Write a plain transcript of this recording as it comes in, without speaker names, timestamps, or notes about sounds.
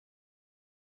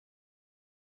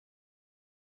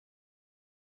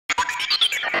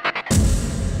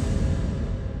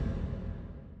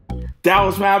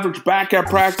Dallas Mavericks back at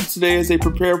practice today as they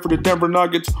prepare for the Denver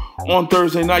Nuggets on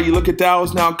Thursday night. You look at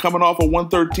Dallas now coming off a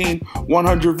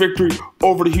 113-100 victory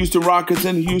over the Houston Rockets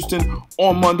in Houston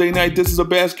on Monday night. This is a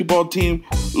basketball team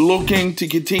looking to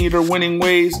continue their winning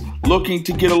ways, looking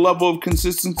to get a level of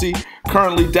consistency.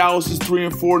 Currently, Dallas is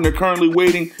 3-4, and they're currently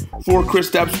waiting for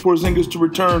Kristaps Porzingis to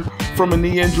return from a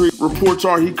knee injury. Reports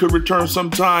are he could return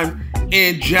sometime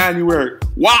in January.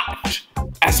 Watch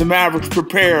as the Mavericks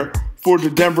prepare for the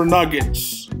Denver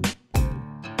Nuggets.